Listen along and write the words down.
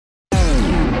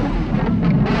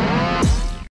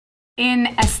In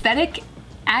aesthetic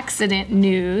accident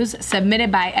news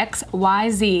submitted by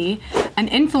XYZ, an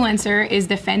influencer is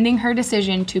defending her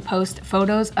decision to post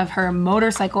photos of her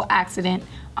motorcycle accident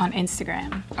on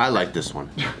Instagram. I like this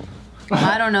one.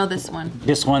 I don't know this one.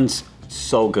 This one's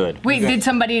so good. Wait, did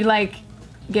somebody like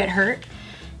get hurt?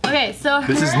 Okay, so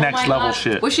This is next level God.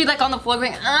 shit. Was she like on the floor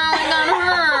going, oh, I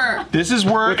got hurt? This is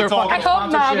where it's all I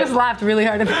hope not. I just laughed really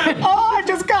hard. Oh, I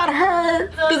just got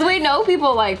hurt. Because we know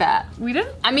people like that. we did.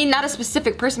 I mean, not a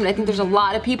specific person, but I think there's a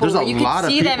lot of people There's where a you lot can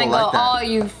of see them and people go, like that. oh,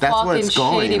 you That's where fucking it's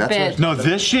going. shady That's where bitch. it's- No,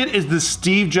 this shit is the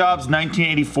Steve Jobs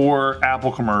 1984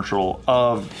 Apple commercial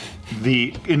of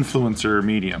the influencer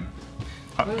medium.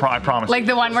 I promise. Like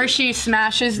the one where she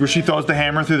smashes. where she throws the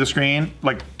hammer through the screen,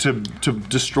 like to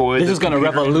destroy. This the is gonna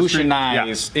computer industry.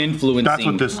 revolutionize influencing. That's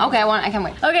what this. Okay, I can't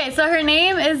wait. Okay, so her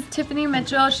name is Tiffany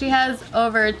Mitchell. She has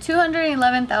over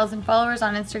 211,000 followers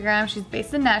on Instagram. She's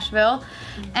based in Nashville.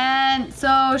 And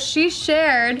so she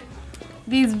shared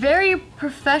these very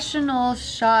professional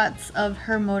shots of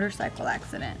her motorcycle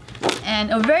accident.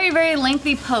 And a very, very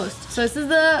lengthy post. So this is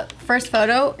the first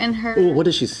photo in her Ooh, what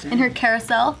did she say? in her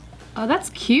carousel. Oh, that's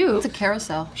cute. It's a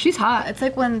carousel. She's hot. It's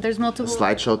like when there's multiple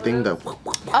Slideshow thing.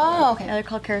 Oh, okay. Yeah, they're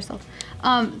called carousels.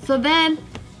 So then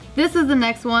this is the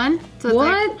next one. So it's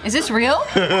like, Is this real?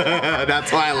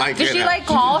 That's why I like Did it. she like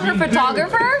call her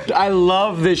photographer? I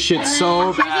love this shit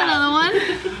so here's bad. another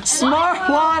one. Smart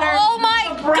water. Oh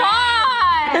my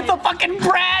god! It's a fucking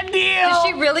brand deal. Did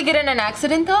she really get in an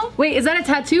accident though? Wait, is that a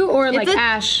tattoo or like a-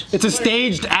 ash? It's a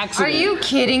staged Are accident. you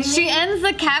kidding? She ends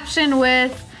the caption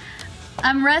with,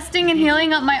 I'm resting and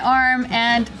healing up my arm,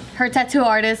 and her tattoo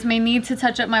artist may need to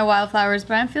touch up my wildflowers,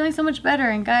 but I'm feeling so much better,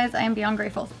 and guys, I am beyond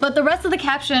grateful. But the rest of the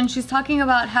caption, she's talking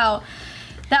about how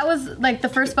that was like the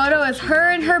first photo is her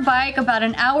and her bike about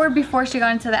an hour before she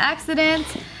got into the accident.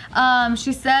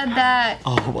 She said that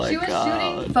she was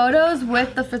shooting photos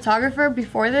with the photographer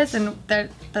before this, and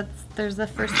there's the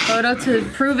first photo to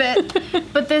prove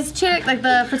it. But this chick, like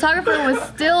the photographer, was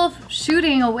still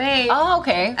shooting away. Oh,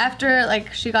 okay. After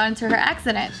like she got into her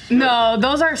accident. No,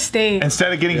 those are staged.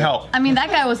 Instead of getting help. I mean, that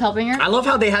guy was helping her. I love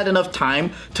how they had enough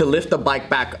time to lift the bike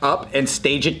back up and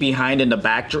stage it behind in the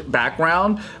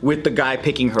background with the guy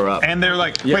picking her up. And they're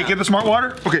like, Yeah. wait, get the smart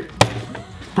water? Okay.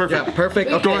 Perfect. Yeah,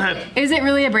 perfect. Okay. Go ahead. Is it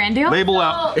really a brand deal? Label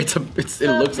out. It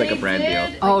looks like a brand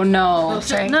deal. Oh no.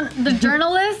 No, the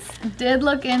journalist did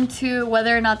look into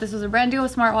whether or not this was a brand deal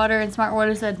with Smart Water, and Smart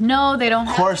Water said no, they don't.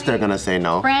 Of course they're gonna say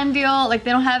no. Brand deal, like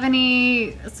they don't have any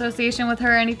association with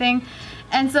her or anything.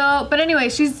 And so, but anyway,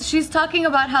 she's talking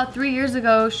about how 3 years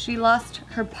ago she lost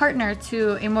her partner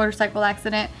to a motorcycle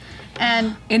accident.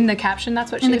 And In the caption,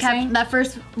 that's what in she the was saying? that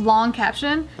first long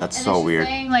caption. That's and so then she's weird.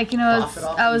 Saying, like, you know,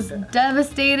 I was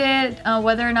devastated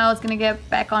whether or not I was gonna get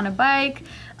back on a bike.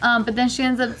 But then she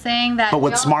ends up saying that. But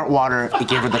with Smart Water, it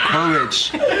gave her the courage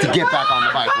to get back on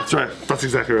the bike. That's right. That's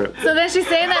exactly right. So then she's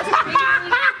saying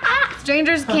that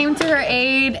strangers came to her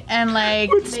aid and like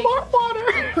Smart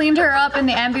water. cleaned her up in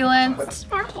the ambulance.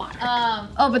 Smart water.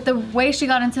 Oh, but the way she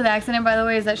got into the accident, by the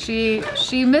way, is that she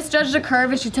misjudged a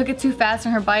curve and she took it too fast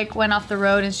and her bike went off the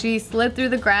road and she slid through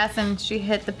the grass and she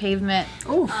hit the pavement.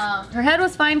 Her head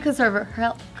was fine because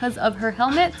of her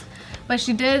helmet, but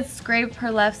she did scrape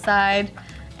her left side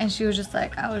and she was just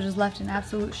like, I was just left in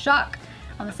absolute shock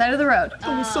on the side of the road.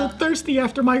 I was so thirsty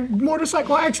after my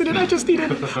motorcycle accident. I just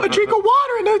needed a drink of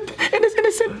water, and this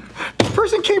innocent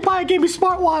person came by and gave me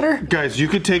Smart Water. Guys, you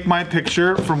could take my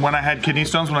picture from when I had kidney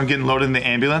stones when I'm getting loaded in the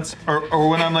ambulance, or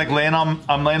when I'm like laying on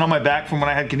my back from when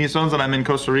I had kidney stones and I'm in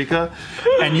Costa Rica,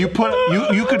 and you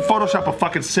could Photoshop a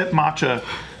fucking sip matcha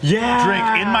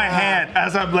drink in my hand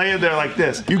as I'm laying there like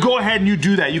this. You go ahead and you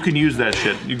do that. You can use that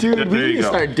shit. Dude, there we you need to go.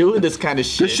 start doing this kind of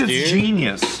shit, This shit's dude.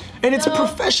 genius. And it's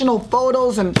professional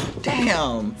photos and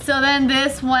damn. So then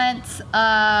this went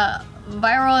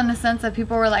viral in the sense that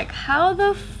people were like, how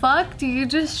the fuck do you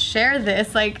just share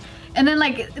this? Like, and then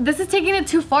like, this is taking it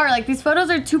too far. Like these photos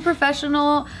are too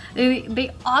professional.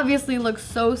 They obviously look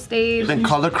so staged. Then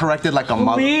color corrected like a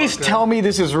motherfucker. Please tell me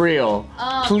this is real.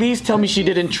 Please tell me she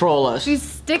didn't troll us. She's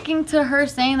sticking to her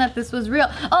saying that this was real.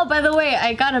 Oh, by the way,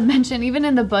 I gotta mention, even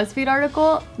in the BuzzFeed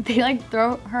article, they like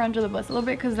throw her under the bus a little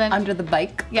bit because then Under the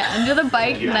bike. yeah, under the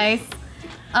bike, nice.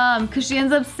 Because she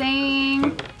ends up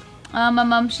saying, my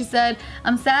mom, she said,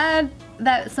 I'm sad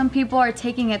that some people are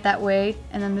taking it that way.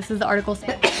 And then this is the article.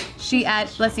 She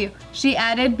bless you. She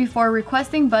added before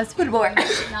requesting BuzzFeed.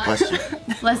 Bless you.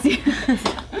 Bless you.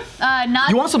 Not.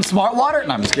 You want some Smart Water?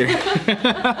 No, I'm just kidding.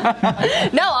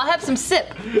 No, I'll have some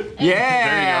sip.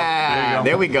 Yeah.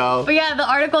 There we go. But yeah, the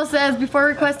article says before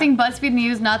requesting BuzzFeed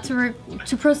News not to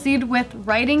proceed with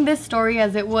writing this story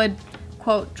as it would,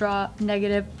 quote, draw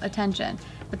negative attention.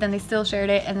 But then they still shared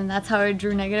it, and then that's how it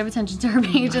drew negative attention to her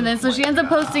page. And then so she ends up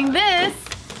posting this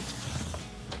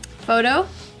photo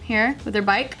here with her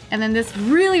bike, and then this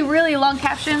really, really long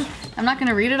caption. I'm not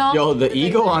gonna read it all. Yo, the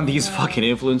ego on these fucking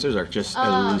influencers are just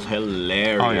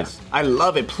hilarious. Oh, yeah. I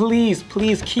love it. Please,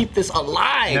 please keep this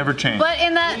alive. Never change. But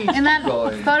in that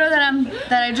photo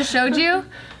that I just showed you,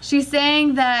 she's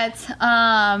saying that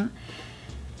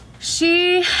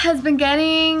she has been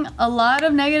getting a lot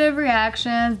of negative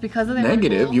reactions because of the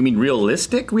Negative? article. You mean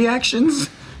realistic reactions?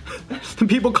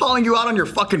 People calling you out on your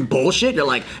fucking bullshit? You're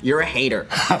like, you're a hater.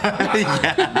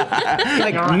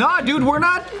 Like, nah, dude, we're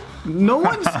not. No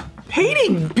one's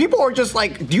hating. People are just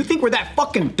like, do you think we're that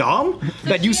fucking dumb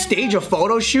that you stage a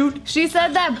photo shoot? She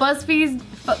said that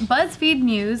BuzzFeed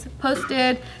News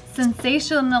posted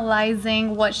sensationalizing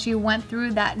what she went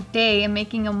through that day and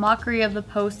making a mockery of the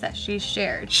post that she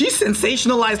shared. She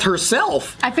sensationalized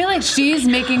herself. I feel like she's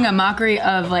making a mockery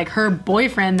of like her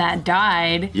boyfriend that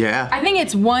died. Yeah. I think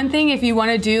it's one thing if you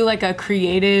want to do like a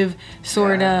creative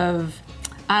sort of,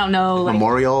 I don't know, like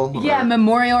Memorial. Yeah,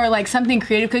 memorial or like something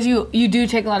creative because you do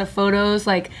take a lot of photos.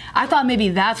 Like I thought maybe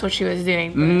that's what she was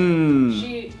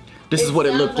doing. This is what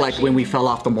it looked like when we fell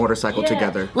off the motorcycle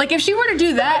together. Like if she were to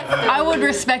do that, I would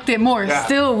respect it more. Yeah.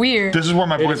 Still weird. This is where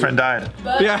my boyfriend died.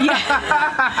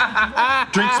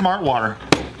 Drink smart water.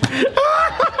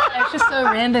 It's just so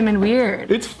random and weird.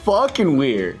 It's fucking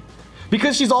weird.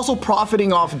 Because she's also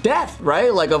profiting off death,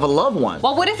 right? Like of a loved one.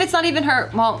 Well, what if it's not even her?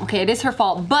 Well, okay, it is her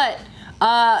fault, but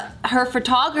her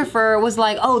photographer was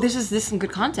like, "Oh, this is some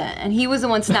good content," and he was the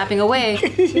one snapping away.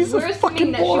 He's We're a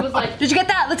fucking assuming that she was like, "Did you get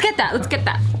that? Let's get that. Let's get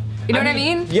that." You know what I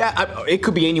mean? Yeah, it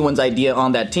could be anyone's idea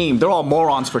on that team. They're all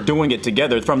morons for doing it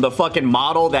together. From the fucking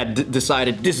model that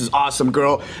decided, this is awesome,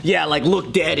 girl. Yeah, like,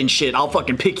 look dead and shit. I'll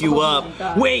fucking pick you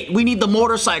up. Wait, we need the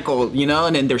motorcycle, you know?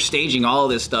 And then they're staging all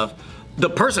this stuff. The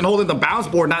person holding the bounce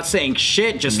board not saying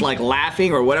shit, just like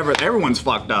laughing or whatever. Everyone's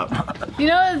fucked up. You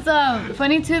know, it's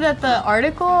funny too that the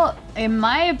article, in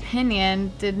my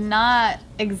opinion, did not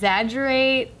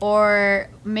exaggerate or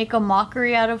make a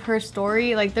mockery out of her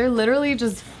story. Like, they're literally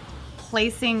just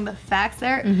placing the facts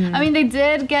there. I mean, they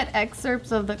did get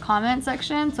excerpts of the comment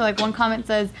section. So like one comment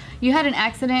says, "You had an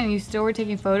accident and you still were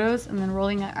taking photos," and then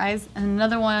rolling their eyes. And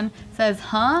another one says,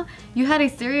 "Huh? You had a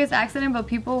serious accident, but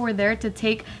people were there to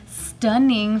take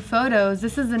stunning photos.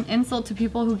 This is an insult to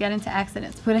people who get into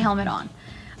accidents. Put a helmet on."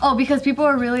 Oh, because people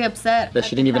were really upset That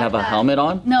she didn't even have a helmet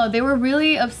on? No, they were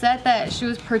really upset that she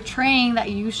was portraying that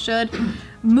you should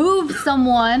move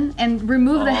someone and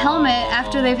remove the helmet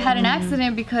after they've had an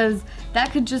accident, because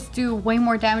that could just do way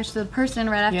more damage to the person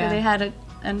right after they had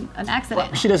an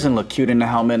accident. She doesn't look cute in the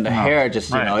helmet, and the hair just,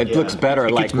 you know, it looks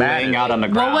better like laying out on the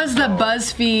ground. What was the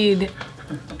BuzzFeed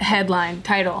headline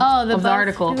title of the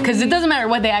article? Because it doesn't matter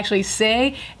what they actually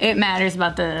say, it matters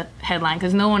about the headline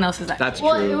because no one else is actually. That's true.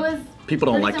 Well, it was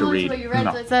People don't like to read. what you read.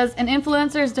 So it says, an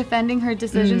influencer is defending her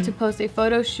decision to post a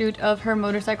photo shoot of her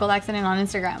motorcycle accident on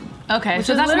Instagram. Okay, Which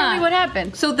so is that's literally not what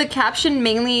happened. So the caption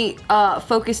mainly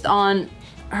focused on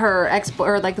her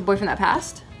or like the boyfriend that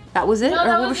passed. That was it,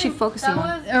 or what was she focusing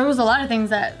on? There was a lot of things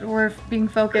that were being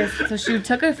focused. So she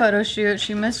took a photo shoot.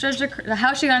 She misjudged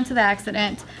how she got into the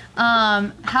accident.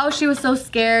 How she was so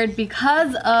scared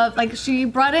because of, like, she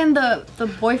brought in the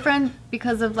boyfriend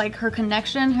because of like her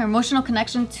connection, her emotional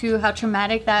connection to how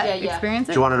traumatic that experience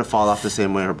is. She wanted to fall off the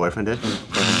same way her boyfriend did.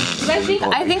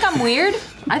 I think I'm weird.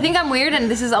 I think I'm weird, and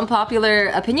this is unpopular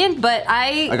opinion, but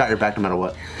I got your back no matter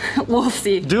what. We'll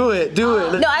see. Do it, do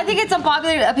it. No, I think it's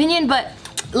unpopular opinion, but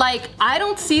like, I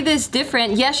don't see this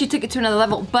different. Yes, she took it to another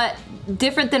level, but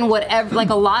different than whatever, like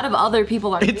a lot of other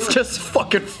people are It's doing. just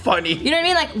fucking funny. You know what I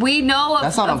mean? Like, we know of...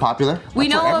 That's not unpopular. We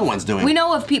That's know what everyone's doing. We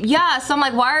know of people... Yeah, so I'm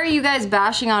like, why are you guys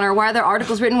bashing on her? Why are there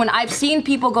articles written when I've seen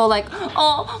people go like,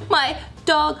 "Oh, my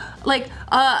dog, like,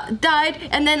 died,"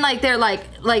 and then like they're like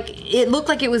it looked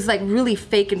like it was like really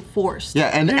fake and forced. Yeah,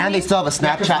 and they still have a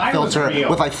Snapchat filter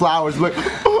with like flowers, like,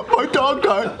 "Oh, my dog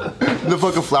died." The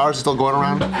fucking flowers are still going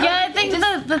around. Yeah, I think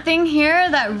the thing here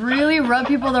that really rubbed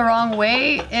people the wrong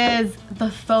way is the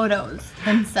photos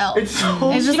themselves.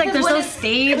 It's just like they're so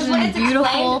staged and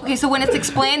beautiful. Okay, so when it's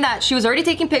explained that she was already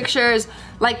taking pictures,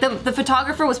 like the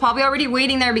photographer was probably already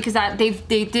waiting there because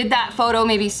they did that photo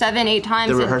maybe 7-8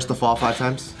 times. They rehearsed the fall 5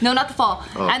 times? No, not the fall.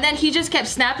 Oh. And then he just kept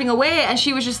snapping away, and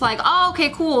she was just like, "Oh, okay,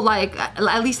 cool. Like,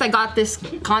 at least I got this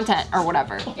content or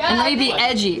whatever." And let me be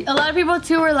edgy. A lot of people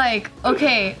too were like,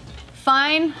 okay,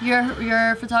 fine,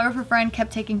 your photographer friend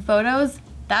kept taking photos.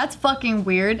 that's fucking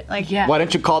weird. Like, Yeah. Why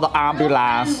don't you call the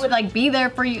ambulance? would like be there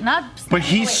for you, not. But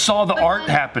he saw the But art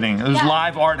then- happening. It was Yeah.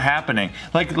 live art happening.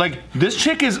 Like this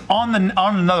chick is on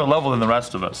another level than the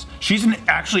rest of us. She's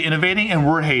actually innovating, and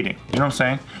we're hating. You know what I'm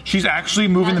saying? She's actually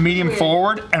moving the medium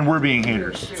forward, and we're being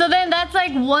haters. So then that's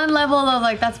like one level of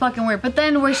like that's fucking weird. But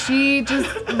then where she just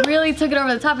really took it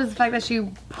over the top is the fact that she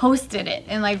posted it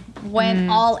and like went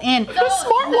all in. The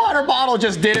smart water bottle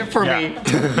just did it for me.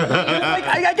 Like,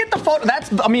 I get the photo.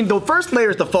 I mean, the first layer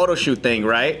is the photo shoot thing,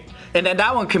 right? And then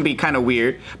that one can be kind of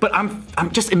weird. But I'm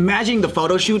just imagining the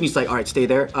photo shoot, and he's like, all right, stay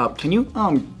there. Can you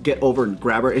get over and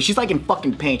grab her? And she's like in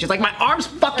fucking pain. She's like, my arm's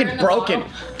fucking broken.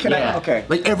 Can I? Okay.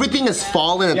 Like everything is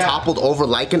fallen and toppled over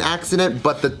like an accident,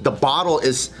 but the bottle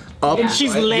is up. And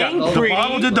she's laying The pretty.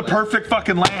 bottle did the perfect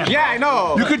fucking land. Yeah, I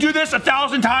know. You could do this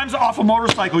 1,000 times off a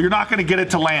motorcycle. You're not gonna get it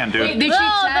to land, dude. Did she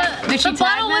tag, did she the tag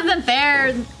bottle them? wasn't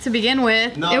there to begin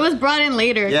with. No. It was brought in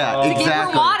later. Yeah, To give her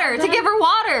exactly. water. To give her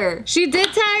water. She did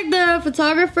tag the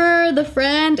photographer, the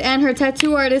friend, and her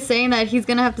tattoo artist saying that he's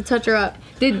gonna have to touch her up.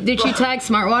 Did she tag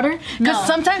Smart Water? Because No,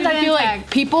 sometimes she I feel didn't like tag.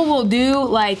 people will do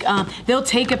like they'll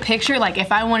take a picture. Like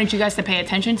if I wanted you guys to pay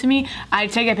attention to me,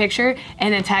 I'd take a picture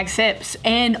and then tag Sips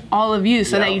and all of you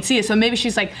so that you'd see it. So maybe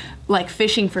she's like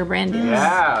fishing for brand deals.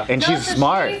 Yeah, and she's so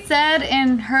smart. She said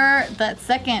in that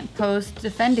second post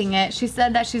defending it, she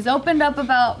said that she's opened up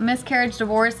about miscarriage,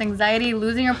 divorce, anxiety,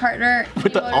 losing her partner,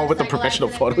 With the professional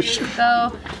photo shoot.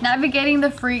 So navigating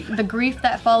the grief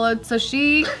that followed. So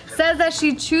she says that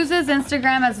she chooses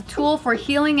Instagram as a tool for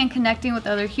healing and connecting with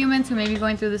other humans who may be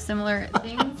going through the similar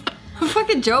things.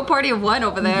 Fucking Joe party of one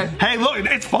over there. Hey, look,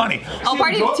 it's funny. I'll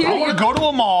party of two. I want to go to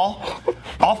a mall.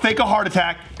 I'll fake a heart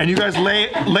attack, and you guys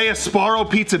lay a Sparrow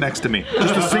pizza next to me.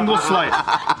 Just a single slice,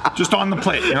 just on the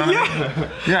plate. You know what I mean?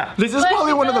 Yeah. This is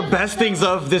probably one of the best things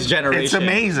of this generation. It's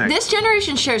amazing. This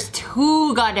generation shares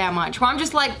too goddamn much. Where I'm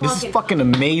just like, This is fucking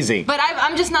amazing. But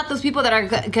I'm just not those people that are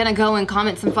gonna go and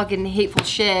comment some fucking hateful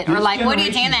shit or like, what are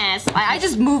you doing this? I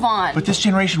just move on. But this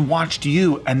generation watched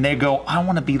you, and they go, I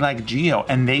want to be like Gio,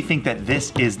 and they think that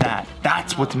this is that.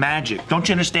 That's what's magic. Don't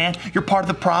you understand? You're part of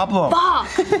the problem.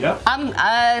 Fuck. Yep.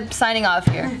 I'm signing off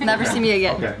here. Never see me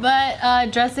again. Okay. But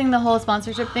addressing the whole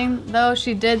sponsorship thing, though,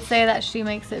 she did say that she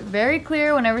makes it very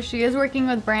clear whenever she is working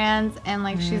with brands, and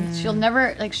like she'll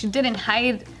never she didn't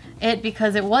hide it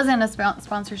because it wasn't a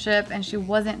sponsorship and she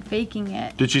wasn't faking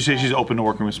it. Did she say she's open to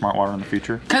working with Smart Water in the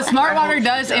future? Because Smart Water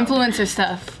does influencer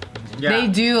stuff. Yeah. They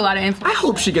do a lot of I influence.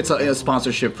 hope she gets a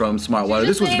sponsorship from Smart Water.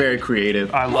 This was very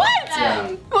creative. I love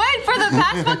What? What? For the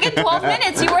past fucking 12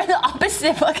 minutes, you were the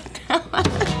opposite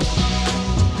fucking.